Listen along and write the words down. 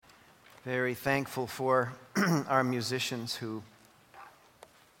Very thankful for our musicians who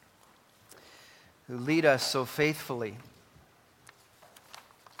lead us so faithfully.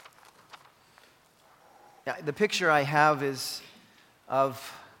 The picture I have is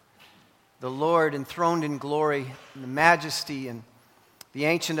of the Lord enthroned in glory, in the majesty, and the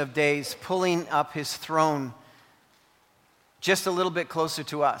Ancient of Days pulling up his throne just a little bit closer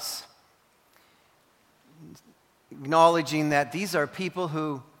to us, acknowledging that these are people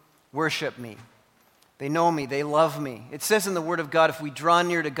who worship me. They know me. They love me. It says in the Word of God, if we draw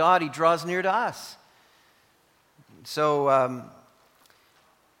near to God, he draws near to us. So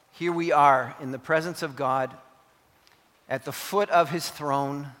here we are in the presence of God, at the foot of his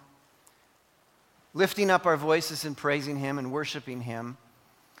throne, lifting up our voices and praising him and worshiping him,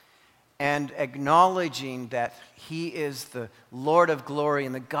 and acknowledging that he is the Lord of glory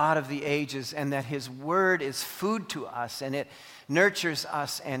and the God of the ages, and that his word is food to us, and it nurtures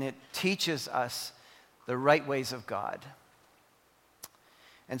us, and it teaches us the right ways of God.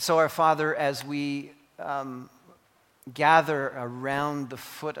 And so, our Father, as we gather around the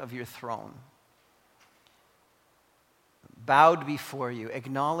foot of your throne, bowed before you,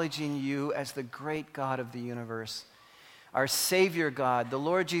 acknowledging you as the great God of the universe, our Savior God, the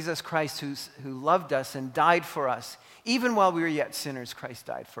Lord Jesus Christ, who loved us and died for us. Even while we were yet sinners, Christ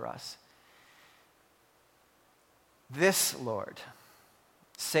died for us. This Lord,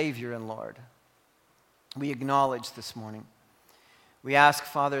 Savior and Lord, we acknowledge this morning. We ask,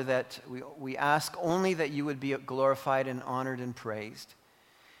 Father, that we ask only that you would be glorified and honored and praised.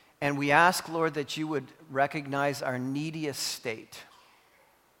 And we ask, Lord, that you would recognize our neediest state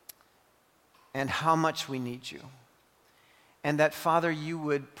and how much we need you. And that, Father, you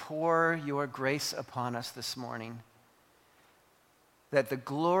would pour your grace upon us this morning, that the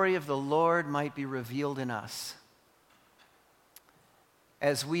glory of the Lord might be revealed in us.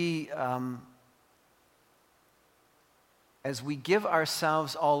 As we give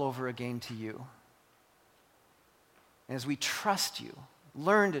ourselves all over again to you, as we trust you,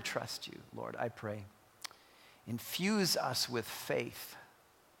 learn to trust you, Lord, I pray. Infuse us with faith,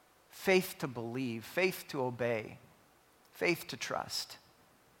 faith to believe, faith to obey, faith to trust.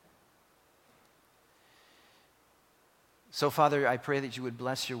 So, Father, I pray that you would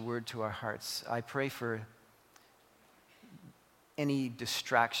bless your word to our hearts. I pray for any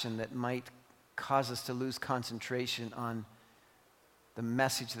distraction that might cause us to lose concentration on the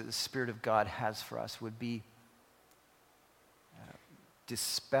message that the Spirit of God has for us would be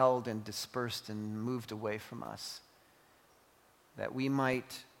dispelled and dispersed and moved away from us, that we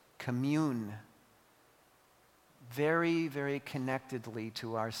might commune very, very connectedly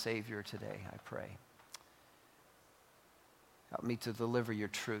to our Savior today, I pray. Help me to deliver your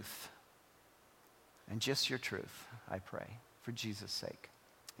truth, and just your truth, I pray, for Jesus' sake.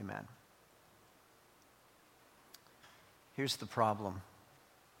 Amen. Here's the problem.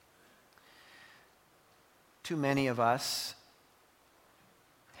 Too many of us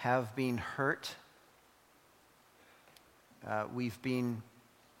have been hurt. We've been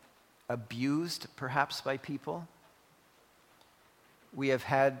abused, perhaps, by people. We have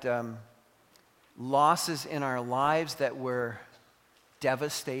had losses in our lives that were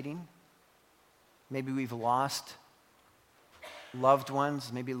devastating. Maybe we've lost loved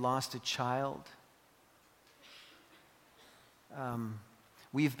ones, maybe lost a child.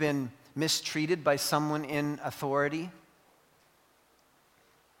 We've been mistreated by someone in authority.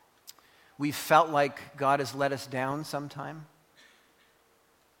 We've felt like God has let us down sometime.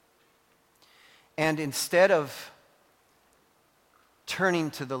 And instead of turning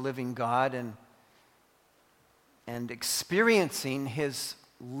to the living God and experiencing his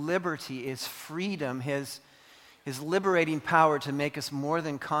liberty, his freedom, his liberating power to make us more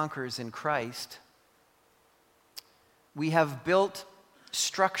than conquerors in Christ, we have built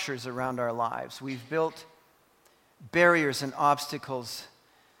structures around our lives. We've built barriers and obstacles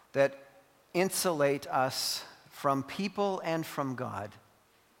that insulate us from people and from God.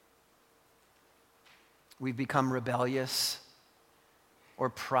 We've become rebellious or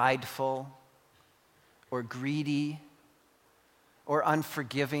prideful or greedy or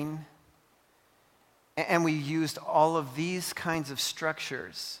unforgiving. And we used all of these kinds of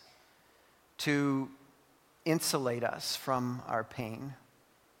structures to insulate us from our pain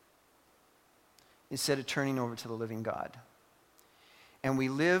instead of turning over to the living God. And we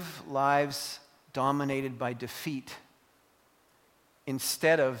live lives dominated by defeat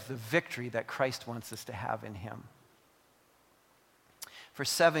instead of the victory that Christ wants us to have in him. For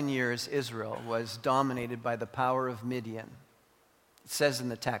 7 years, Israel was dominated by the power of Midian. It says in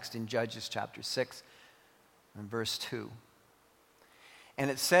the text in Judges chapter 6 and verse 2. And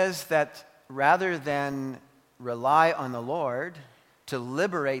it says that rather than rely on the Lord to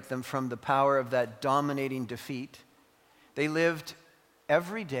liberate them from the power of that dominating defeat, they lived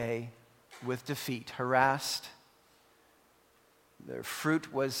every day with defeat, harassed. Their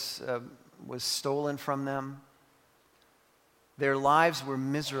fruit was stolen from them. Their lives were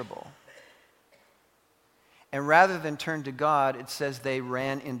miserable. And rather than turn to God, it says they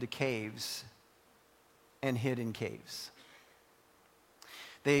ran into caves and hid in caves.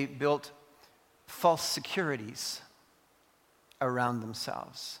 They built false securities around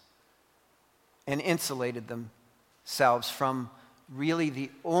themselves and insulated themselves from really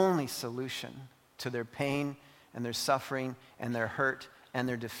the only solution to their pain and their suffering and their hurt and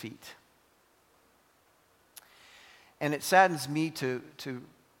their defeat. And it saddens me to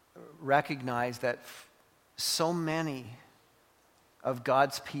recognize that so many of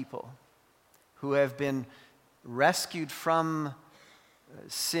God's people who have been rescued from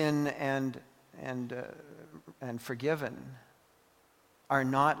sin and forgiven are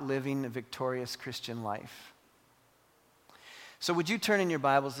not living a victorious Christian life. So would you turn in your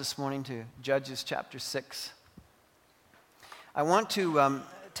Bibles this morning to Judges chapter 6? I want to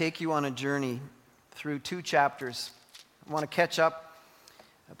take you on a journey through 2 chapters. I want to catch up.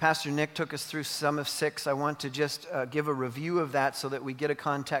 Pastor Nick took us through some of 6. I want to just give a review of that so that we get a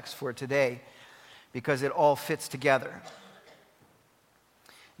context for today, because it all fits together.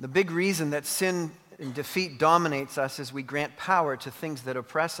 The big reason that sin and defeat dominates us is we grant power to things that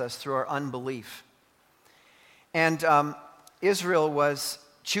oppress us through our unbelief. And Israel was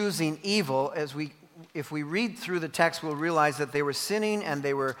choosing evil. If we read through the text, we'll realize that they were sinning and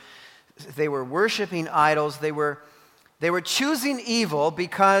they were worshiping idols. They were choosing evil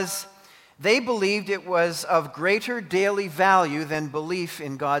because they believed it was of greater daily value than belief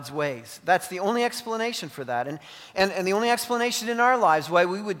in God's ways. That's the only explanation for that. And the only explanation in our lives why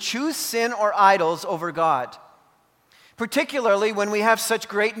we would choose sin or idols over God. Particularly when we have such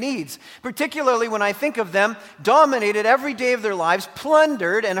great needs. Particularly when I think of them dominated every day of their lives,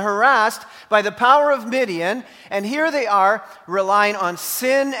 plundered and harassed by the power of Midian. And here they are relying on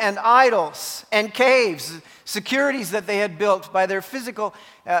sin and idols and caves, securities that they had built by their physical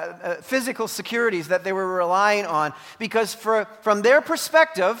securities that they were relying on. Because from their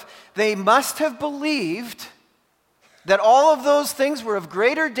perspective, they must have believed that all of those things were of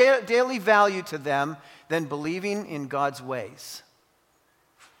greater daily value to them than believing in God's ways.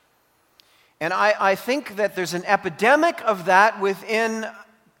 And I think that there's an epidemic of that within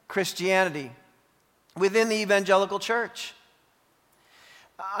Christianity, within the evangelical church.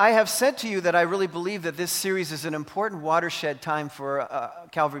 I have said to you that I really believe that this series is an important watershed time for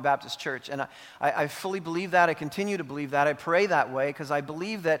Calvary Baptist Church. And I fully believe that. I continue to believe that. I pray that way because I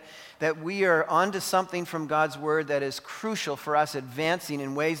believe that we are onto something from God's Word that is crucial for us advancing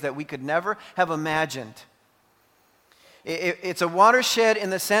in ways that we could never have imagined. It's a watershed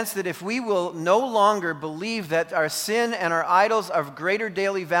in the sense that if we will no longer believe that our sin and our idols are of greater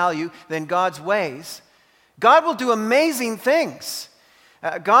daily value than God's ways, God will do amazing things.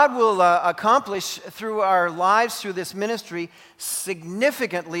 God will accomplish through our lives, through this ministry,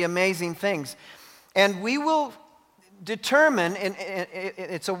 significantly amazing things. And we will determine, and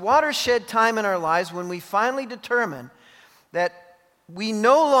it's a watershed time in our lives when we finally determine that we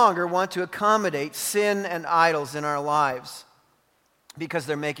no longer want to accommodate sin and idols in our lives because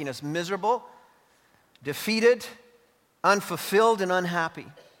they're making us miserable, defeated, unfulfilled, and unhappy.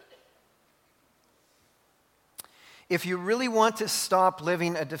 If you really want to stop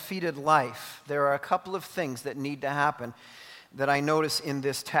living a defeated life, there are a couple of things that need to happen that I notice in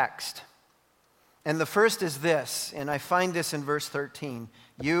this text. And the first is this, and I find this in verse 13.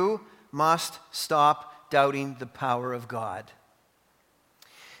 You must stop doubting the power of God.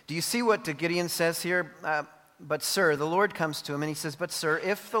 Do you see what Gideon says here? But sir, the Lord comes to him and he says, but sir,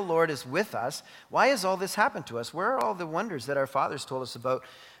 if the Lord is with us, why has all this happened to us? Where are all the wonders that our fathers told us about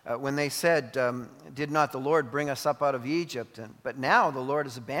when they said, did not the Lord bring us up out of Egypt? But now the Lord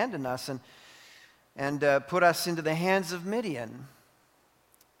has abandoned us and put us into the hands of Midian.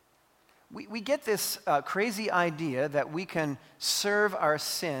 We get this crazy idea that we can serve our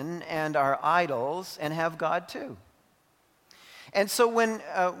sin and our idols and have God too. And so when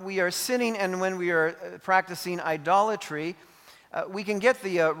we are sinning and when we are practicing idolatry, we can get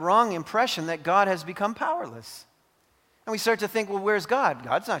the wrong impression that God has become powerless. And we start to think, well, where's God?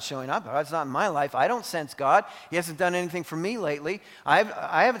 God's not showing up. God's not in my life. I don't sense God. He hasn't done anything for me lately. I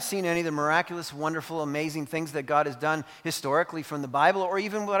haven't seen any of the miraculous, wonderful, amazing things that God has done historically from the Bible, or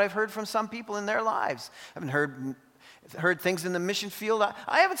even what I've heard from some people in their lives. I haven't heard things in the mission field.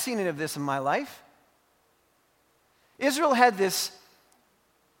 I haven't seen any of this in my life. Israel had this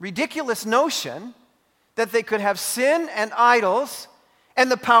ridiculous notion that they could have sin and idols and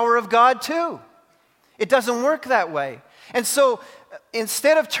the power of God too. It doesn't work that way. And so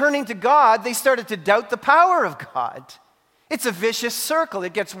instead of turning to God, they started to doubt the power of God. It's a vicious circle.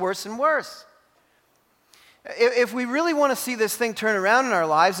 It gets worse and worse. If we really want to see this thing turn around in our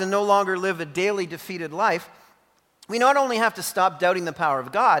lives and no longer live a daily defeated life, we not only have to stop doubting the power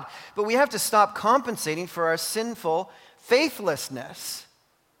of God, but we have to stop compensating for our sinful faithlessness.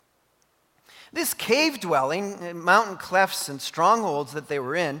 This cave dwelling, mountain clefts and strongholds that they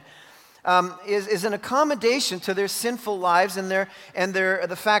were in, is an accommodation to their sinful lives and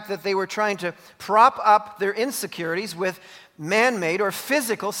the fact that they were trying to prop up their insecurities with man-made or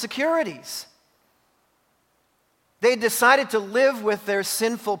physical securities. They decided to live with their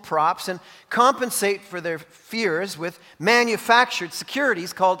sinful props and compensate for their fears with manufactured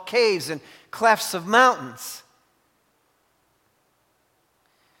securities called caves and clefts of mountains.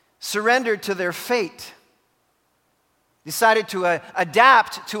 Surrendered to their fate. Decided to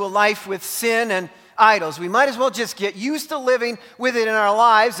adapt to a life with sin and idols. We might as well just get used to living with it in our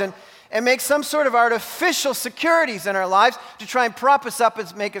lives and make some sort of artificial securities in our lives to try and prop us up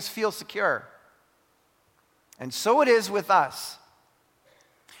and make us feel secure. And so it is with us.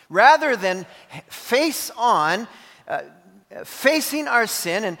 Rather than facing our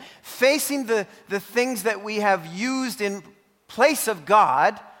sin and facing the things that we have used in place of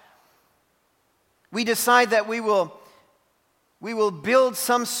God, we decide that we will build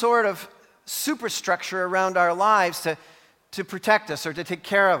some sort of superstructure around our lives to protect us or to take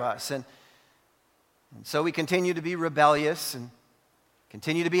care of us. And so we continue to be rebellious and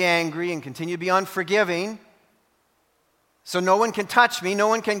continue to be angry and continue to be unforgiving. So no one can touch me, no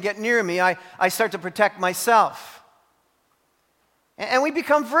one can get near me. I start to protect myself. And we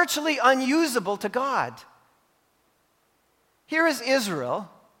become virtually unusable to God. Here is Israel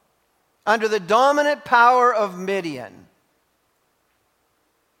under the dominant power of Midian.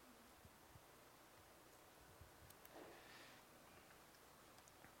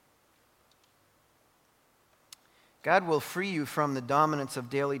 God will free you from the dominance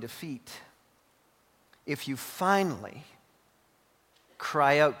of daily defeat if you finally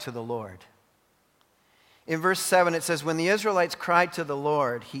cry out to the Lord. In verse 7 it says, when the Israelites cried to the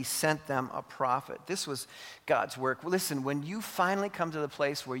Lord, he sent them a prophet. This was God's work. Listen, when you finally come to the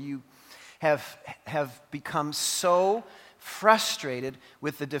place where you have become so frustrated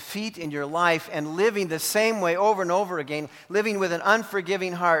with the defeat in your life and living the same way over and over again, living with an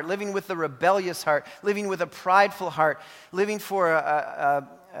unforgiving heart, living with a rebellious heart, living with a prideful heart, living for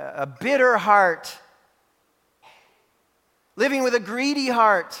a bitter heart, living with a greedy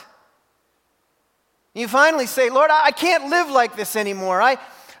heart. You finally say, Lord, I can't live like this anymore.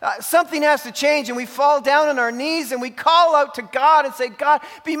 Something has to change, and we fall down on our knees and we call out to God and say, God,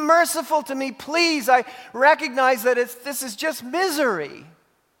 be merciful to me, please. I recognize that this is just misery.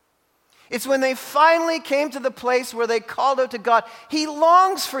 It's when they finally came to the place where they called out to God. He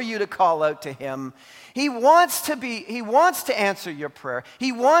longs for you to call out to him. He wants to answer your prayer.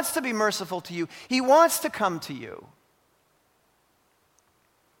 He wants to be merciful to you. He wants to come to you.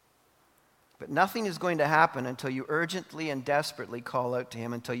 But nothing is going to happen until you urgently and desperately call out to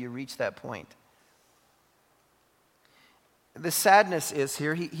him, until you reach that point. The sadness is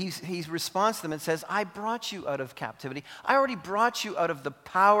here, he responds to them and says, I brought you out of captivity. I already brought you out of the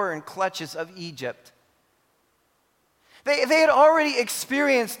power and clutches of Egypt. They had already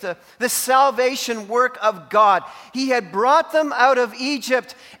experienced the salvation work of God. He had brought them out of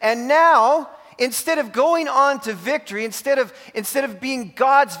Egypt, and now, instead of going on to victory, instead of being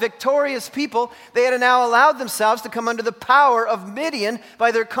God's victorious people, they had now allowed themselves to come under the power of Midian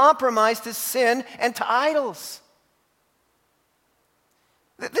by their compromise to sin and to idols.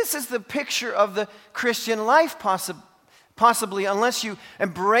 This is the picture of the Christian life, possibly, unless you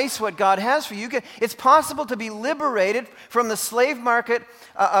embrace what God has for you. It's possible to be liberated from the slave market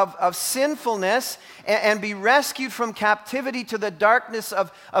of sinfulness and be rescued from captivity to the darkness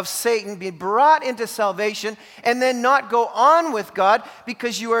of Satan, be brought into salvation, and then not go on with God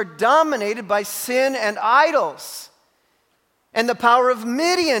because you are dominated by sin and idols. And the power of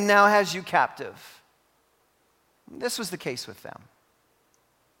Midian now has you captive. This was the case with them.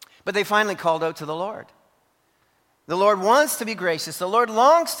 But they finally called out to the Lord. The Lord wants to be gracious. The Lord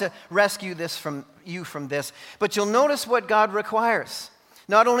longs to rescue you from this. But you'll notice what God requires.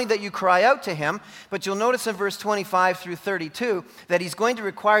 Not only that you cry out to him, but you'll notice in verse 25 through 32 that he's going to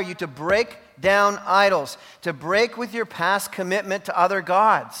require you to break down idols, to break with your past commitment to other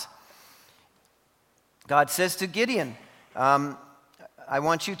gods. God says to Gideon, I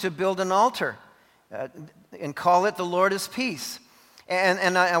want you to build an altar and call it the Lord is Peace.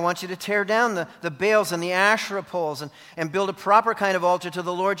 And I want you to tear down the Baals and the Asherah poles and build a proper kind of altar to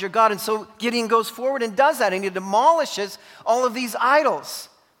the Lord your God. And so Gideon goes forward and does that, and he demolishes all of these idols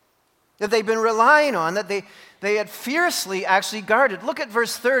that they've been relying on, that they had fiercely actually guarded. Look at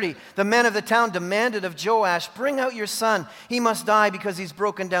verse 30. The men of the town demanded of Joash, "Bring out your son. He must die because he's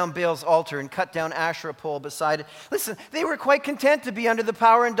broken down Baal's altar and cut down Asherah pole beside it." Listen, they were quite content to be under the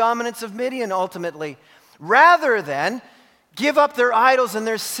power and dominance of Midian ultimately, rather than give up their idols and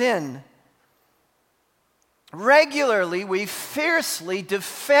their sin. Regularly, we fiercely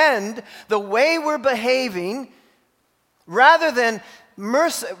defend the way we're behaving rather than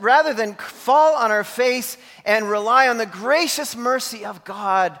fall on our face and rely on the gracious mercy of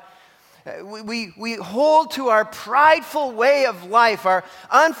God. We hold to our prideful way of life, our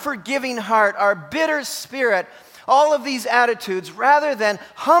unforgiving heart, our bitter spirit, all of these attitudes, rather than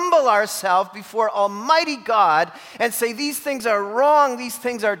humble ourselves before Almighty God and say, these things are wrong, these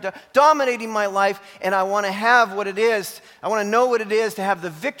things are dominating my life, and I want to have what it is. I want to know what it is to have the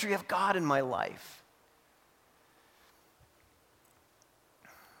victory of God in my life.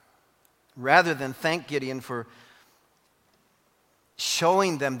 Rather than thank Gideon for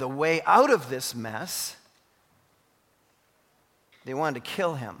showing them the way out of this mess, they wanted to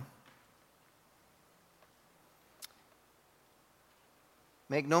kill him.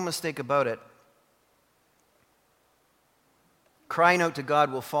 Make no mistake about it. Crying out to God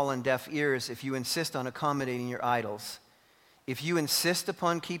will fall on deaf ears if you insist on accommodating your idols. If you insist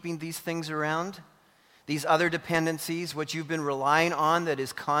upon keeping these things around, these other dependencies, what you've been relying on that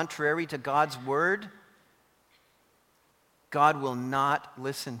is contrary to God's word, God will not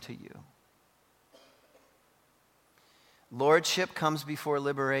listen to you. Lordship comes before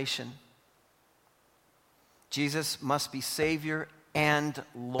liberation. Jesus must be Savior and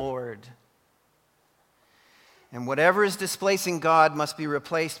Lord. And whatever is displacing God must be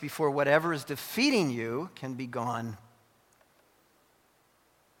replaced before whatever is defeating you can be gone.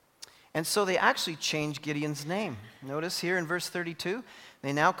 And so they actually changed Gideon's name. Notice here in verse 32,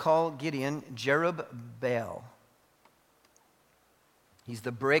 they now call Gideon Jerubbaal. He's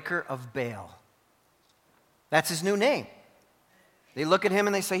the breaker of Baal. That's his new name. They look at him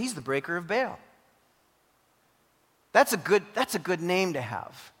and they say, he's the breaker of Baal. That's a good name to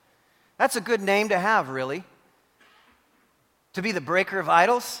have. That's a good name to have, really. To be the breaker of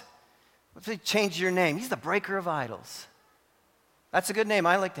idols? What if they change your name? He's the breaker of idols. That's a good name.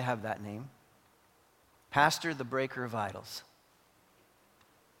 I like to have that name. Pastor, the breaker of idols.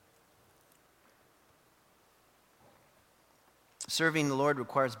 Serving the Lord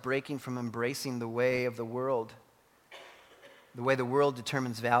requires breaking from embracing the way of the world, the way the world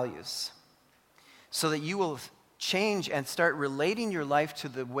determines values, so that you will change and start relating your life to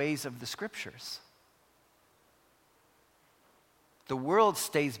the ways of the Scriptures. The world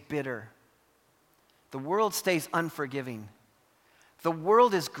stays bitter. The world stays unforgiving. The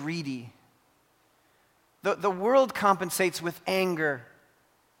world is greedy. The world compensates with anger,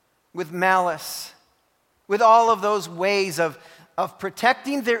 with malice, with all of those ways of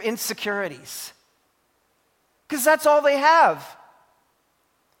protecting their insecurities. Because that's all they have.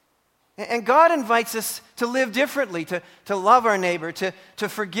 And God invites us to live differently, to love our neighbor, to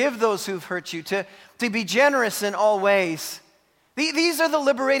forgive those who've hurt you, to be generous in all ways. These are the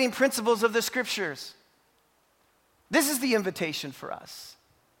liberating principles of the Scriptures. This is the invitation for us.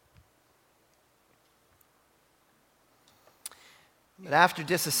 But after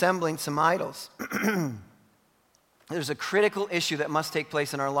disassembling some idols, there's a critical issue that must take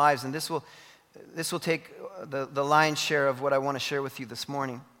place in our lives, and this will take the lion's share of what I want to share with you this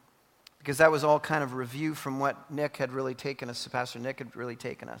morning, because that was all kind of review from what Nick had really taken us, Pastor Nick had really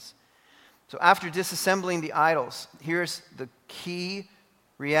taken us. So after disassembling the idols, here's the key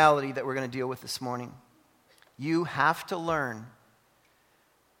reality that we're going to deal with this morning. You have to learn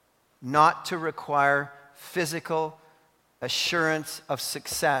not to require physical assurance of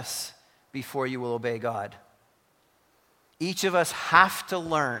success before you will obey God. Each of us have to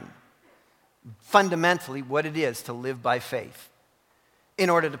learn fundamentally what it is to live by faith in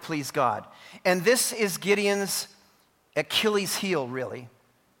order to please God. And this is Gideon's Achilles heel, really.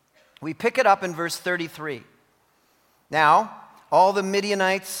 We pick it up in verse 33. Now, all the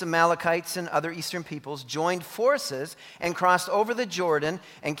Midianites, Amalekites, and other eastern peoples joined forces and crossed over the Jordan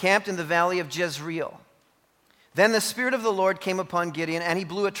and camped in the valley of Jezreel. Then the Spirit of the Lord came upon Gideon, and he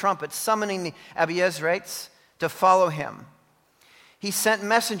blew a trumpet, summoning the Abiezrites to follow him. He sent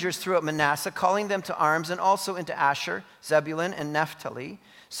messengers throughout Manasseh, calling them to arms, and also into Asher, Zebulun, and Naphtali,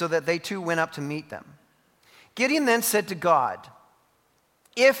 so that they too went up to meet them. Gideon then said to God,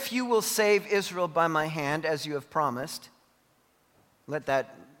 "If you will save Israel by my hand, as you have promised,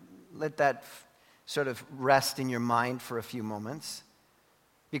 Let that sort of rest in your mind for a few moments,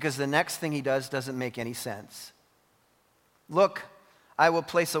 because the next thing he does doesn't make any sense. Look, I will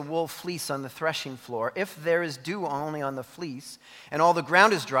place a wool fleece on the threshing floor. If there is dew only on the fleece, and all the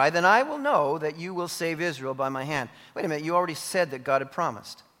ground is dry, then I will know that you will save Israel by my hand. Wait a minute, you already said that God had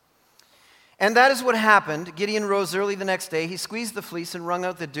promised. And that is what happened. Gideon rose early the next day. He squeezed the fleece and wrung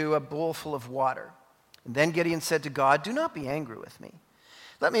out the dew, a bowl full of water. And then Gideon said to God, do not be angry with me.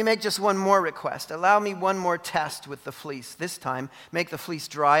 Let me make just one more request. Allow me one more test with the fleece. This time, make the fleece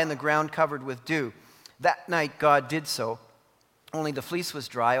dry and the ground covered with dew. That night, God did so. Only the fleece was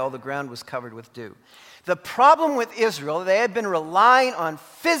dry, all the ground was covered with dew. The problem with Israel, they had been relying on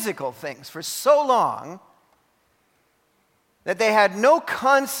physical things for so long that they had no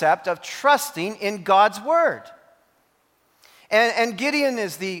concept of trusting in God's word. And Gideon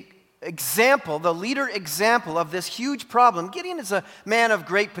is the example, the leader example of this huge problem. Gideon is a man of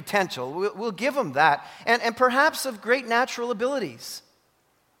great potential. We'll give him that. And perhaps of great natural abilities.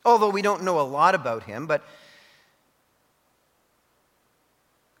 Although we don't know a lot about him, but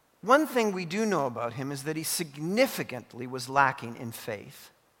one thing we do know about him is that he significantly was lacking in faith.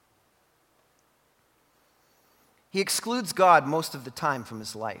 He excludes God most of the time from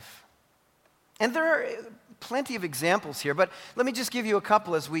his life. And there are plenty of examples here, but let me just give you a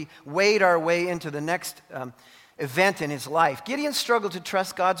couple as we wade our way into the next event in his life. Gideon struggled to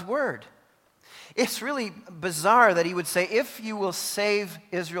trust God's word. It's really bizarre that he would say, if you will save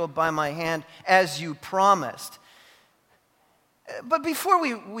Israel by my hand as you promised. But before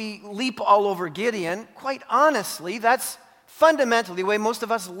we leap all over Gideon, quite honestly, that's fundamentally the way most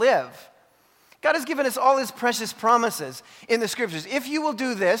of us live. God has given us all his precious promises in the scriptures. If you will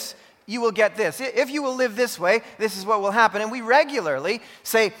do this, you will get this. If you will live this way, this is what will happen. And we regularly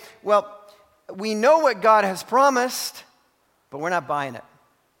say, well, we know what God has promised, but we're not buying it.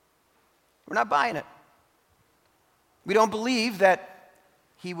 We're not buying it. We don't believe that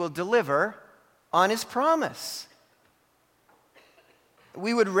he will deliver on his promise.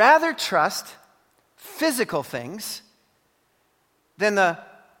 We would rather trust physical things than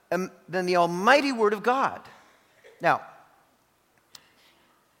the almighty word of God. Now,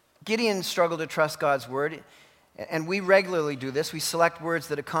 Gideon struggled to trust God's word, and we regularly do this. We select words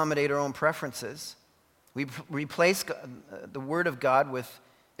that accommodate our own preferences. We replace the word of God with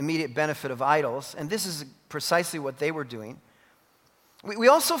immediate benefit of idols, and this is precisely what they were doing. We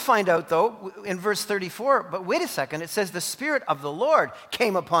also find out, though, in verse 34, but wait a second, it says the Spirit of the Lord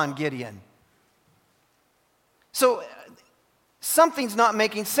came upon Gideon. So something's not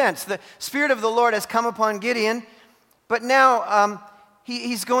making sense. The Spirit of the Lord has come upon Gideon, but now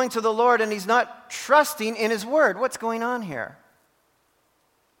he's going to the Lord and he's not trusting in his word. What's going on here?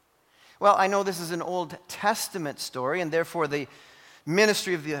 Well, I know this is an Old Testament story, and therefore the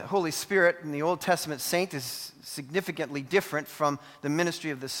ministry of the Holy Spirit in the Old Testament saint is significantly different from the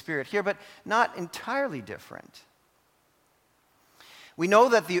ministry of the Spirit here, but not entirely different. We know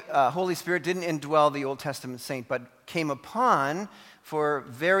that the Holy Spirit didn't indwell the Old Testament saint, but came upon for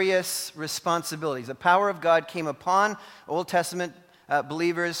various responsibilities. The power of God came upon Old Testament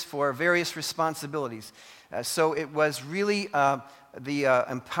believers for various responsibilities. So it was really the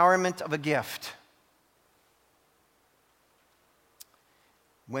empowerment of a gift.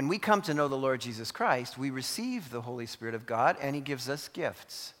 When we come to know the Lord Jesus Christ, we receive the Holy Spirit of God, and he gives us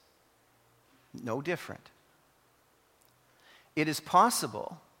gifts. No different. It is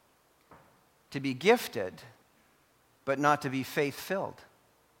possible to be gifted, but not to be faith-filled.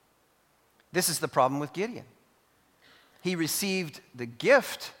 This is the problem with Gideon. He received the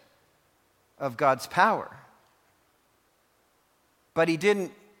gift of God's power, but he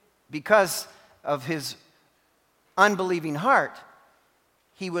didn't, because of his unbelieving heart,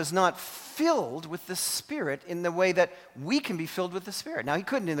 he was not filled with the Spirit in the way that we can be filled with the Spirit. Now, he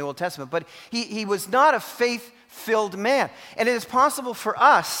couldn't in the Old Testament, but he was not a faith-filled man. And it is possible for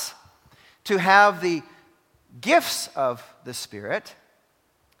us to have the gifts of the Spirit,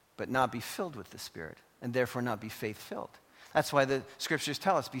 but not be filled with the Spirit, and therefore not be faith-filled. That's why the Scriptures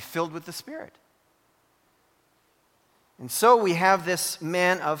tell us, be filled with the Spirit. And so we have this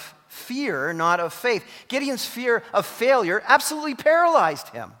man of fear, not of faith. Gideon's fear of failure absolutely paralyzed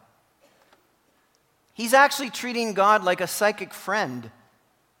him. He's actually treating God like a psychic friend.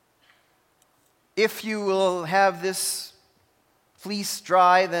 If you will have this fleece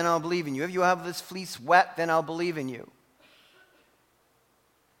dry, then I'll believe in you. If you have this fleece wet, then I'll believe in you.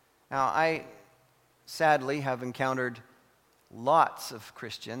 Now, I sadly have encountered lots of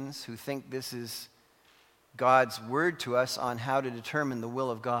Christians who think this is God's word to us on how to determine the will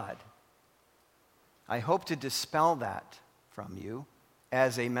of God. I hope to dispel that from you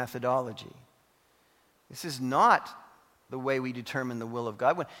as a methodology. This is not the way we determine the will of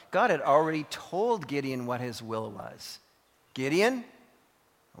God. When God had already told Gideon what his will was. Gideon,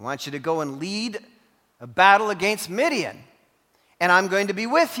 I want you to go and lead a battle against Midian, and I'm going to be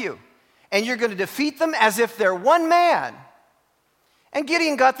with you. And you're going to defeat them as if they're one man. And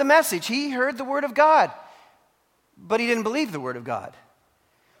Gideon got the message. He heard the word of God, but he didn't believe the word of God.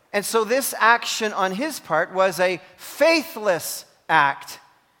 And so this action on his part was a faithless act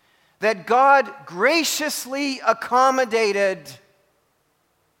that God graciously accommodated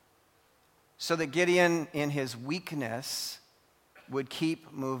so that Gideon, in his weakness, would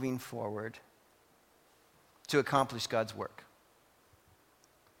keep moving forward to accomplish God's work.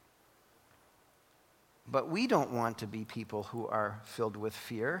 But we don't want to be people who are filled with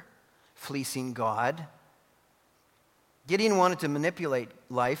fear, fleecing God. Gideon wanted to manipulate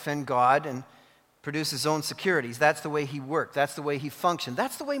life and God and produce his own securities. That's the way he worked. That's the way he functioned.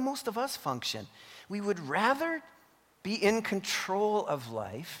 That's the way most of us function. We would rather be in control of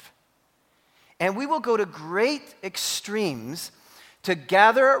life, and we will go to great extremes to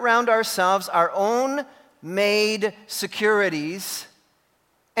gather around ourselves our own made securities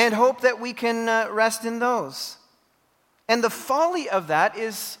and hope that we can rest in those. And the folly of that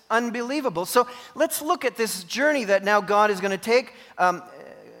is unbelievable. So let's look at this journey that now God is going to take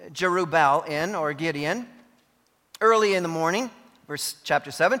Jerubbaal in, or Gideon. Early in the morning,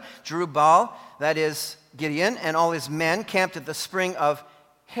 chapter 7, Jerubbaal, that is Gideon, and all his men camped at the spring of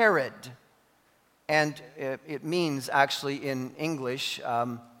Harod. And it means actually in English,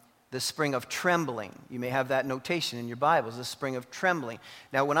 the spring of trembling. You may have that notation in your Bibles, the spring of trembling.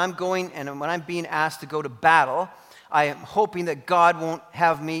 Now, when I'm going and when I'm being asked to go to battle, I am hoping that God won't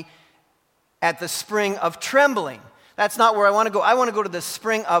have me at the spring of trembling. That's not where I want to go. I want to go to the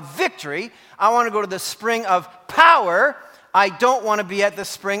spring of victory. I want to go to the spring of power. I don't want to be at the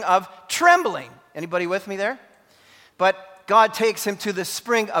spring of trembling. Anybody with me there? But God takes him to the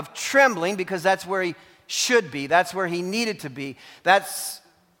spring of trembling because that's where he should be. That's where he needed to be. That's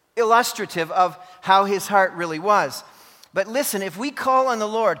illustrative of how his heart really was. But listen, if we call on the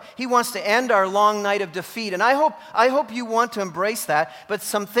Lord, he wants to end our long night of defeat. And I hope you want to embrace that, but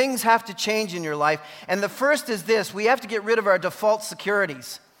some things have to change in your life. And the first is this: we have to get rid of our default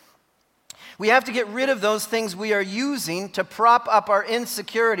securities. We have to get rid of those things we are using to prop up our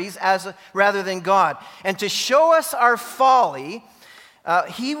insecurities rather than God. And to show us our folly,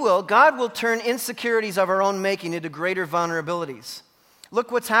 God will turn insecurities of our own making into greater vulnerabilities. Look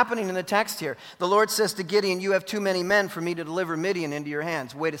what's happening in the text here. The Lord says to Gideon, "You have too many men for me to deliver Midian into your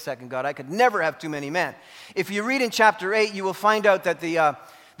hands." Wait a second, God, I could never have too many men. If you read in chapter 8, you will find out that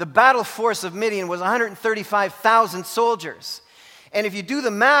the battle force of Midian was 135,000 soldiers. And if you do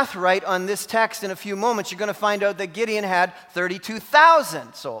the math right on this text in a few moments, you're going to find out that Gideon had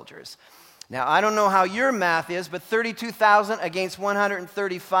 32,000 soldiers. Now, I don't know how your math is, but 32,000 against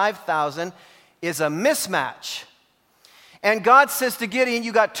 135,000 is a mismatch. And God says to Gideon,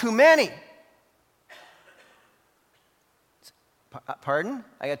 "You got too many." Pardon?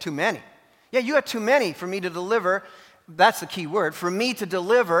 I got too many. Yeah, you got too many for me to deliver. That's the key word. For me to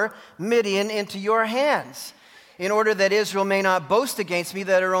deliver Midian into your hands, in order that Israel may not boast against me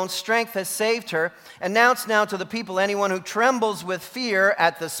that her own strength has saved her. Announce now to the people, anyone who trembles with fear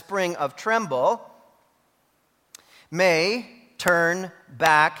at the spring of tremble may turn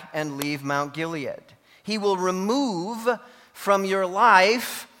back and leave Mount Gilead. He will remove from your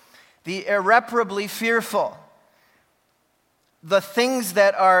life the irreparably fearful, the things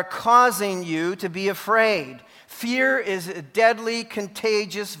that are causing you to be afraid. Fear is a deadly,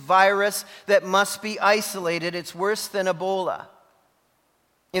 contagious virus that must be isolated. It's worse than Ebola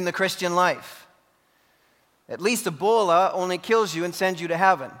in the Christian life. At least Ebola only kills you and sends you to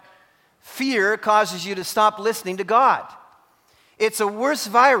heaven. Fear causes you to stop listening to God. It's a worse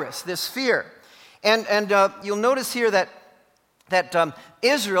virus, this fear. And you'll notice here that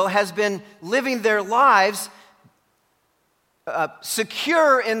Israel has been living their lives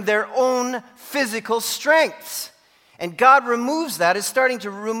secure in their own physical strengths. And God removes that, is starting to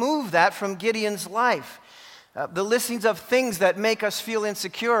remove that from Gideon's life. The listings of things that make us feel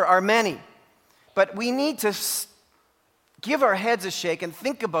insecure are many. But we need to give our heads a shake and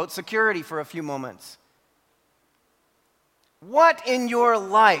think about security for a few moments. What in your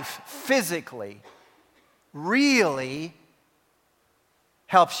life physically really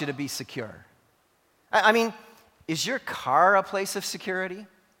helps you to be secure? I mean, is your car a place of security?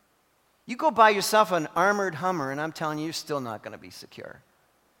 You go buy yourself an armored Hummer, and I'm telling you, you're still not going to be secure.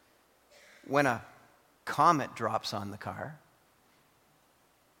 When a comet drops on the car.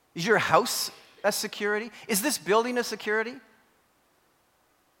 Is your house a security? Is this building a security?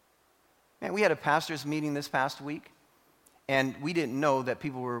 Man, we had a pastor's meeting this past week, and we didn't know that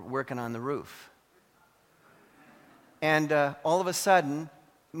people were working on the roof. And all of a sudden,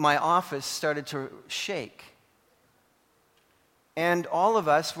 my office started to shake. And all of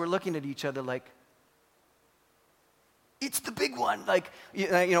us were looking at each other like, it's the big one. Like,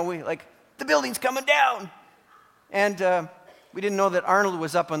 the building's coming down. And we didn't know that Arnold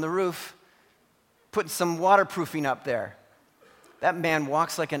was up on the roof putting some waterproofing up there. That man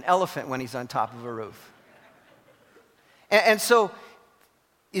walks like an elephant when he's on top of a roof. And so,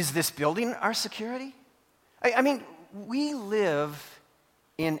 is this building our security? I mean, we live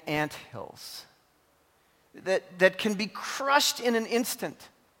in anthills that can be crushed in an instant.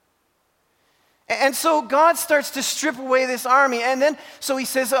 And so God starts to strip away this army. And then, so he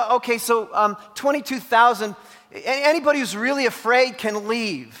says, 22,000, anybody who's really afraid can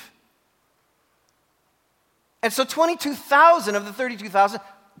leave. And so 22,000 of the 32,000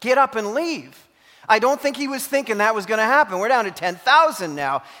 get up and leave. I don't think he was thinking that was going to happen. We're down to 10,000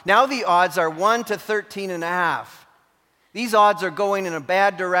 now. Now the odds are 1 to 13.5. These odds are going in a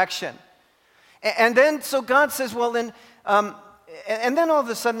bad direction. And then, so God says, and then all of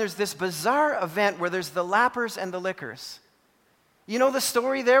a sudden there's this bizarre event where there's the lappers and the lickers. You know the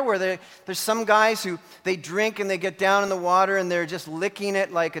story there where there's some guys who they drink and they get down in the water and they're just licking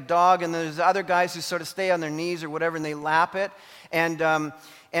it like a dog, and there's other guys who sort of stay on their knees or whatever and they lap it. And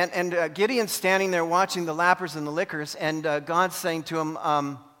Gideon's standing there watching the lappers and the lickers, and God's saying to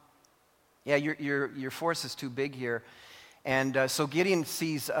him, your force is too big here. And so Gideon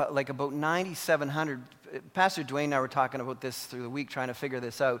sees about 9,700. Pastor Dwayne and I were talking about this through the week, trying to figure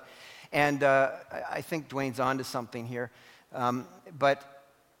this out. And I think Dwayne's onto something here. But,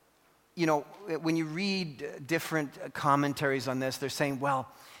 when you read different commentaries on this, they're saying, well,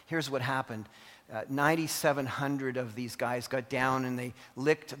 here's what happened. 9,700 of these guys got down and they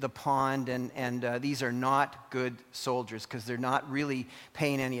licked the pond, and these are not good soldiers because they're not really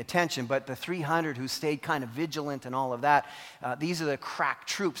paying any attention. But the 300 who stayed kind of vigilant and all of that, these are the crack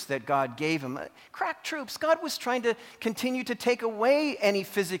troops that God gave him. Crack troops. God was trying to continue to take away any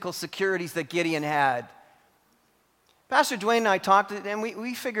physical securities that Gideon had. Pastor Dwayne and I talked, and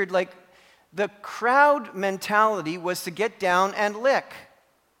we figured the crowd mentality was to get down and lick.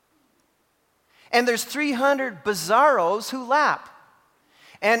 And there's 300 bizarros who lap.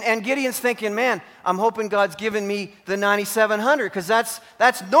 And Gideon's thinking, man, I'm hoping God's given me the 9,700 because that's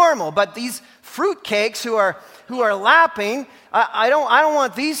normal. But these fruitcakes who are lapping, I don't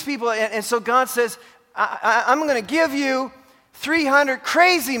want these people. And so God says, I'm going to give you 300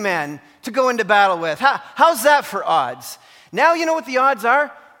 crazy men to go into battle with. How's that for odds? Now you know what the odds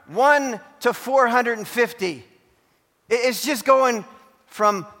are? 1 to 450. It's just going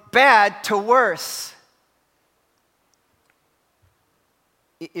from bad to worse.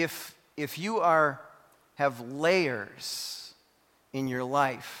 If you have layers in your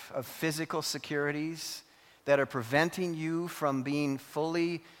life of physical securities that are preventing you from being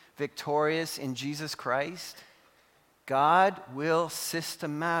fully victorious in Jesus Christ, God will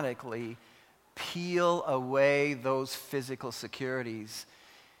systematically peel away those physical securities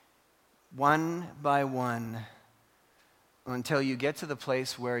one by one until you get to the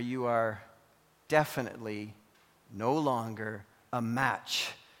place where you are definitely no longer a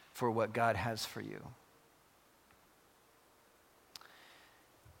match for what God has for you.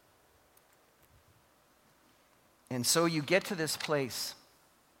 And so you get to this place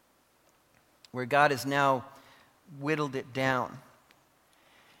where God has now whittled it down.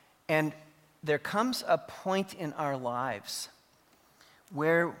 And there comes a point in our lives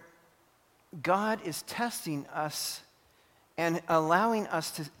where God is testing us and allowing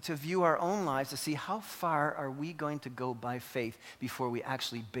us to view our own lives to see how far are we going to go by faith before we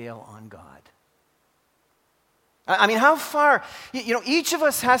actually bail on God. I mean, how far? Each of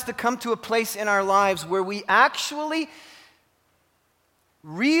us has to come to a place in our lives where we actually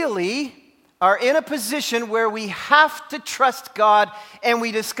really are in a position where we have to trust God and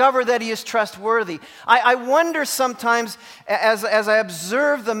we discover that He is trustworthy. I wonder sometimes as I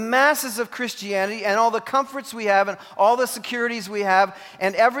observe the masses of Christianity and all the comforts we have and all the securities we have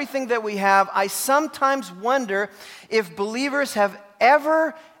and everything that we have, I sometimes wonder if believers have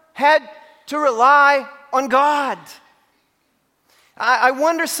ever had to rely on God. I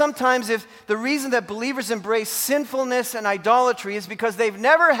wonder sometimes if the reason that believers embrace sinfulness and idolatry is because they've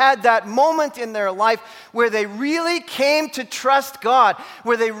never had that moment in their life where they really came to trust God,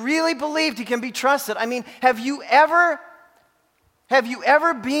 where they really believed He can be trusted. I mean, have you ever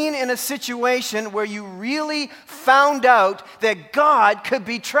been in a situation where you really found out that God could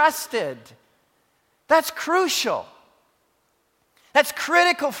be trusted? That's crucial. That's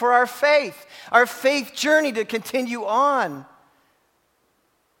critical for our faith journey to continue on.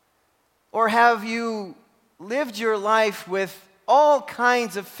 Or have you lived your life with all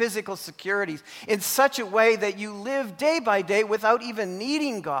kinds of physical securities in such a way that you live day by day without even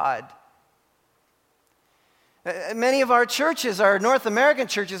needing God? Many of our churches, our North American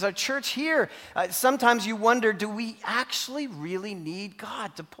churches, our church here, sometimes you wonder, do we actually really need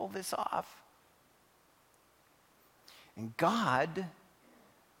God to pull this off? And God,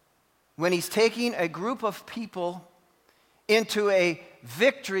 when He's taking a group of people into a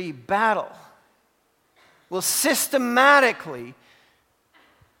victory battle, will systematically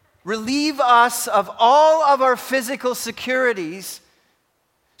relieve us of all of our physical securities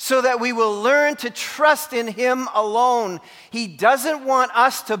so that we will learn to trust in Him alone. He doesn't want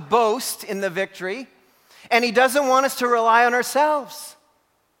us to boast in the victory, and He doesn't want us to rely on ourselves.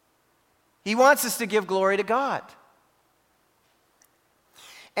 He wants us to give glory to God.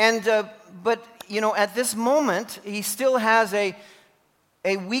 And but at this moment, he still has a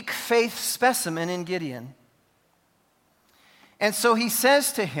weak faith specimen in Gideon. And so he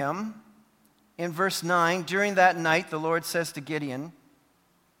says to him in verse 9, during that night, the Lord says to Gideon,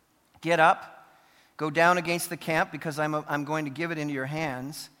 "Get up, go down against the camp, because I'm going to give it into your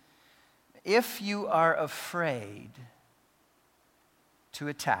hands. If you are afraid to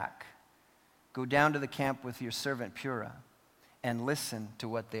attack, go down to the camp with your servant Purah and listen to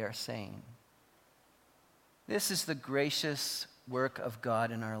what they are saying." This is the gracious work of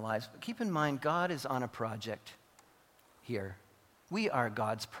God in our lives. But keep in mind, God is on a project here. We are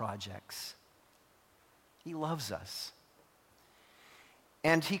God's projects. He loves us.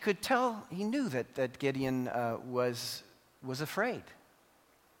 And he knew that Gideon was afraid.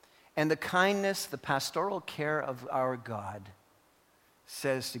 And the kindness, the pastoral care of our God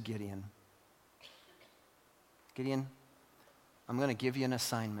says to Gideon, "Gideon, I'm going to give you an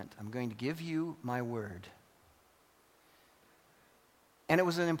assignment. I'm going to give you my word." And it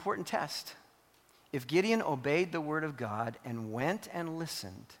was an important test. If Gideon obeyed the word of God and went and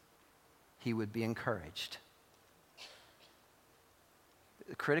listened, he would be encouraged.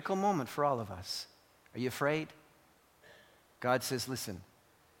 A critical moment for all of us. Are you afraid? God says, listen,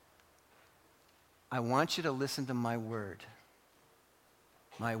 I want you to listen to my word.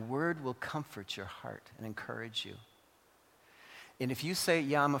 My word will comfort your heart and encourage you. And if you say,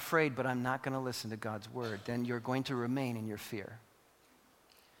 yeah, I'm afraid, but I'm not going to listen to God's word, then you're going to remain in your fear.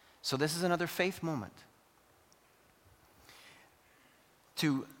 So this is another faith moment.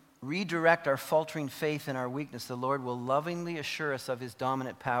 To redirect our faltering faith and our weakness, the Lord will lovingly assure us of His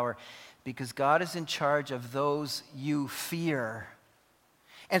dominant power, because God is in charge of those you fear.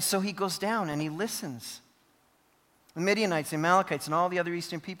 And so He goes down and He listens. The Midianites, the Amalekites, and all the other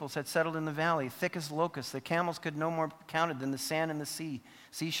eastern peoples had settled in the valley, thick as locusts. The camels could no more be counted than the sand in the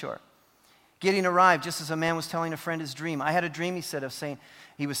seashore. Gideon arrived just as a man was telling a friend his dream. "I had a dream," he said,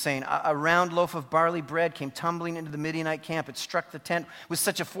 he was saying, a round loaf of barley bread came tumbling into the Midianite camp. It struck the tent with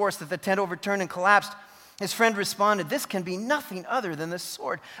such a force that the tent overturned and collapsed. His friend responded, "This can be nothing other than the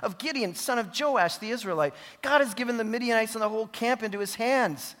sword of Gideon, son of Joash the Israelite. God has given the Midianites and the whole camp into his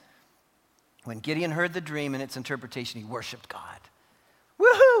hands." When Gideon heard the dream and its interpretation, he worshiped God.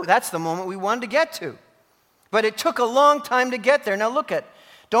 Woohoo! That's the moment we wanted to get to. But it took a long time to get there. Now look at,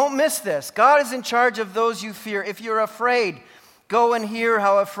 don't miss this. God is in charge of those you fear. If you're afraid, go and hear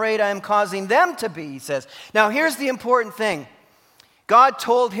how afraid I am causing them to be, he says. Now here's the important thing. God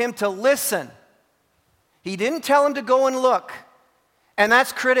told him to listen. He didn't tell him to go and look. And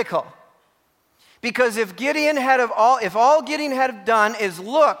that's critical. Because if all Gideon had done is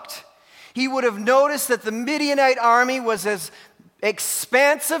looked, he would have noticed that the Midianite army was as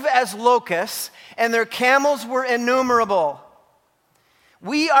expansive as locusts, and their camels were innumerable.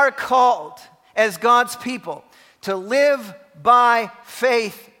 We are called as God's people to live by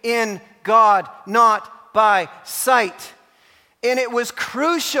faith in God, not by sight. And it was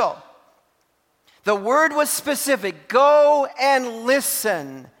crucial. The word was specific. Go and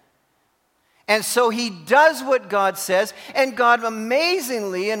listen. And so he does what God says, and God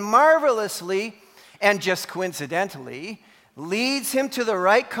amazingly and marvelously and just coincidentally leads him to the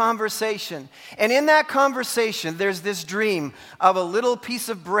right conversation. And in that conversation, there's this dream of a little piece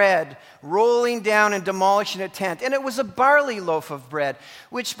of bread rolling down and demolishing a tent. And it was a barley loaf of bread,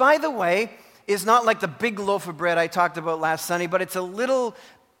 which, by the way, is not like the big loaf of bread I talked about last Sunday, but it's a little.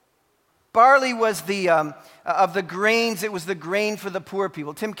 Barley was of the grains, it was the grain for the poor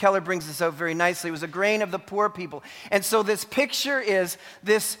people. Tim Keller brings this out very nicely. It was a grain of the poor people. And so this picture is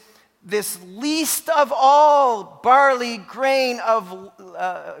this this least of all barley grain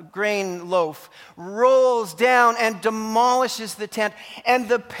loaf rolls down and demolishes the tent. And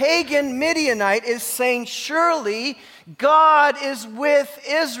the pagan Midianite is saying, surely God is with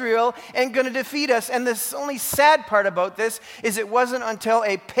Israel and going to defeat us. And the only sad part about this is it wasn't until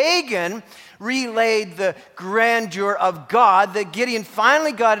a pagan relayed the grandeur of God that Gideon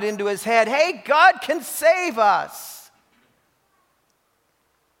finally got it into his head, hey, God can save us.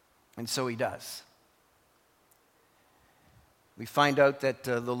 And so he does. We find out that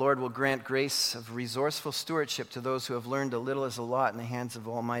the Lord will grant grace of resourceful stewardship to those who have learned a little is a lot in the hands of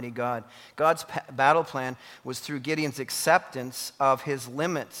Almighty God. God's battle plan was through Gideon's acceptance of his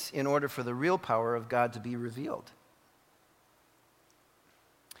limits in order for the real power of God to be revealed.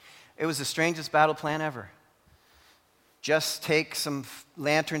 It was the strangest battle plan ever. Just take some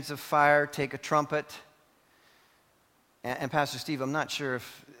lanterns of fire, take a trumpet. And Pastor Steve, I'm not sure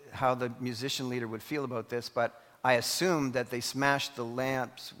how the musician leader would feel about this, but I assumed that they smashed the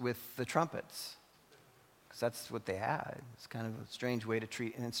lamps with the trumpets, because that's what they had. It's kind of a strange way to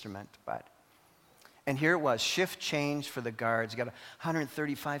treat an instrument, but. And here it was, shift change for the guards. You got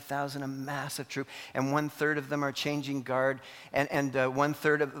 135,000, a massive troop, and 1/3 of them are changing guard, and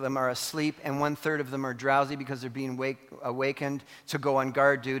 1/3 of them are asleep, and 1/3 of them are drowsy because they're being awakened to go on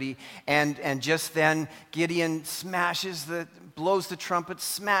guard duty. And just then, Gideon blows the trumpet,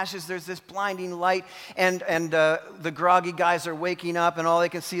 smashes. There's this blinding light, and the groggy guys are waking up, and all they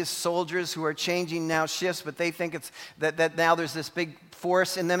can see is soldiers who are changing now shifts, but they think it's that now there's this big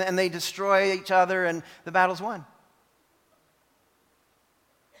force in them, and they destroy each other, and the battle's won.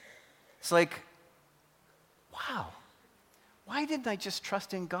 It's like, wow, why didn't I just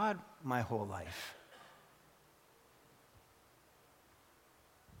trust in God my whole life?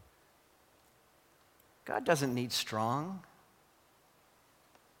 God doesn't need strong.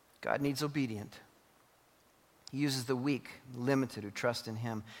 God needs obedient. He uses the weak, limited, who trust in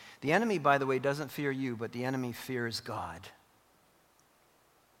him. The enemy, by the way, doesn't fear you, but the enemy fears God.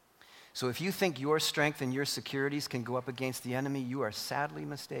 So if you think your strength and your securities can go up against the enemy, you are sadly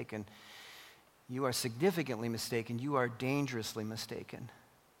mistaken. You are significantly mistaken. You are dangerously mistaken.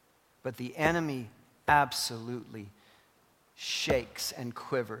 But the enemy absolutely shakes and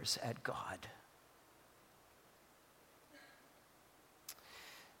quivers at God.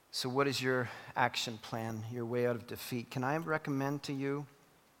 So what is your action plan, your way out of defeat? Can I recommend to you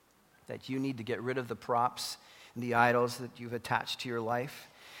that you need to get rid of the props and the idols that you've attached to your life?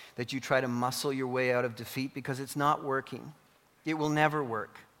 That you try to muscle your way out of defeat, because it's not working. It will never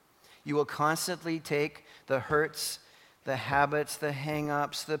work. You will constantly take the hurts, the habits, the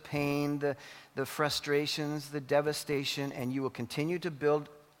hang-ups, the pain, the frustrations, the devastation, and you will continue to build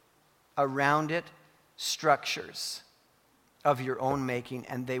around it structures of your own making,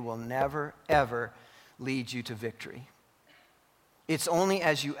 and they will never, ever lead you to victory. It's only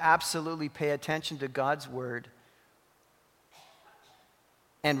as you absolutely pay attention to God's word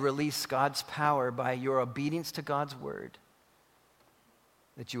and release God's power by your obedience to God's word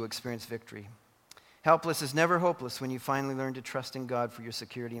that you will experience victory. Helpless is never hopeless when you finally learn to trust in God for your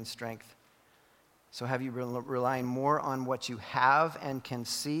security and strength. So have you relying more on what you have and can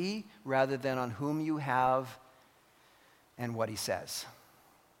see rather than on whom you have and what he says.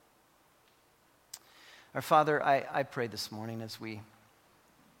 Our Father, I pray this morning as we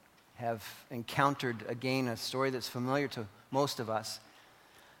have encountered again a story that's familiar to most of us.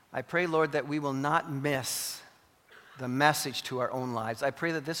 I pray, Lord, that we will not miss the message to our own lives. I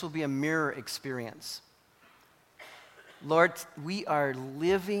pray that this will be a mirror experience. Lord, we are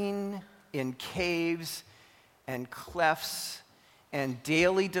living in caves and clefts and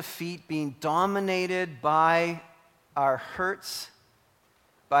daily defeat, being dominated by our hurts,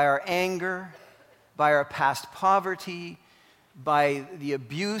 by our anger, by our past poverty, by the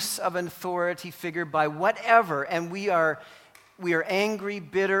abuse of an authority figure, by whatever, and we are angry,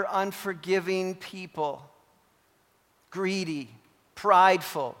 bitter, unforgiving people, greedy,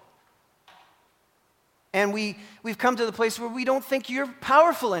 prideful. And we've come to the place where we don't think you're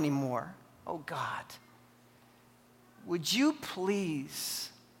powerful anymore. Oh God, would you please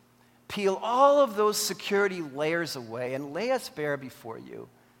peel all of those security layers away and lay us bare before you,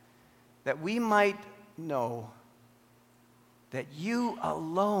 that we might know that you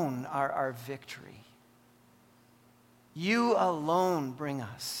alone are our victory. You alone bring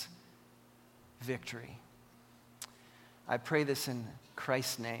us victory. I pray this in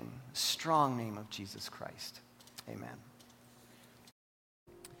Christ's name, strong name of Jesus Christ. Amen.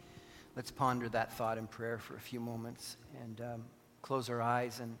 Let's ponder that thought in prayer for a few moments and close our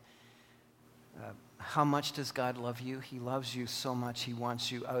eyes. And How much does God love you? He loves you so much, he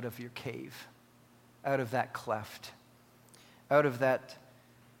wants you out of your cave, out of that cleft, out of that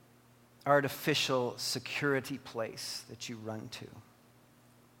artificial security place that you run to.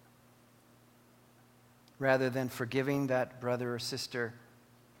 Rather than forgiving that brother or sister,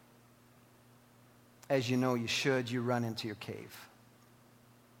 as you know you should, you run into your cave.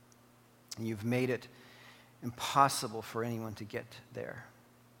 And you've made it impossible for anyone to get there.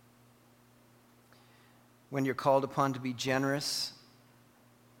 When you're called upon to be generous,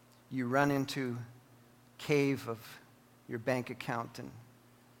 you run into cave of your bank account and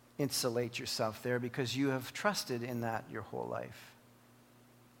insulate yourself there because you have trusted in that your whole life.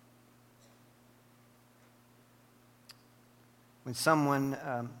 When someone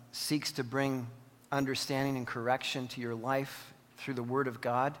seeks to bring understanding and correction to your life through the Word of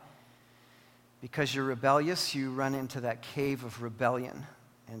God, because you're rebellious, you run into that cave of rebellion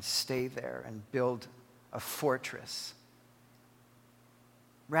and stay there and build a fortress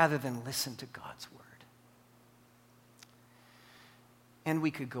rather than listen to God's Word. And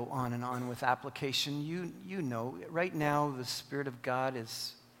we could go on and on with application. You know, right now the Spirit of God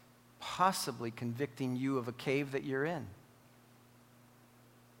is possibly convicting you of a cave that you're in.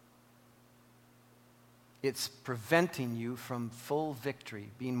 It's preventing you from full victory,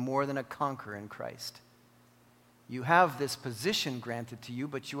 being more than a conqueror in Christ. You have this position granted to you,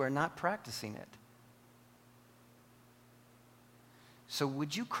 but you are not practicing it. So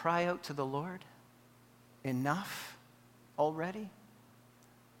would you cry out to the Lord? Enough already?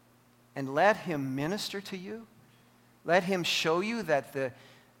 And let him minister to you? Let him show you that the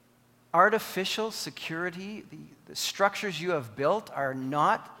artificial security, the structures you have built are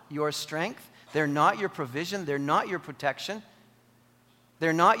not your strength. They're not your provision. They're not your protection.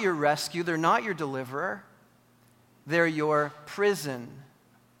 They're not your rescue. They're not your deliverer. They're your prison.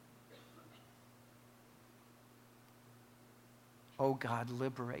 Oh God,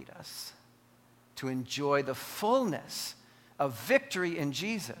 liberate us to enjoy the fullness of victory in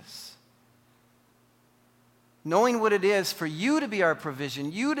Jesus. Knowing what it is for you to be our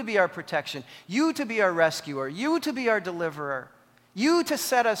provision, you to be our protection, you to be our rescuer, you to be our deliverer, you to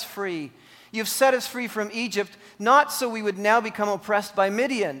set us free. You've set us free from Egypt, not so we would now become oppressed by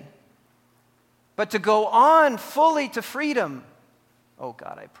Midian, but to go on fully to freedom. Oh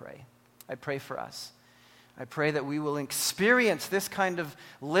God, I pray. I pray for us. I pray that we will experience this kind of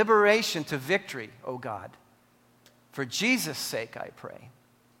liberation to victory, oh God. For Jesus' sake, I pray.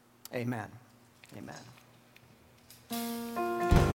 Amen. Amen.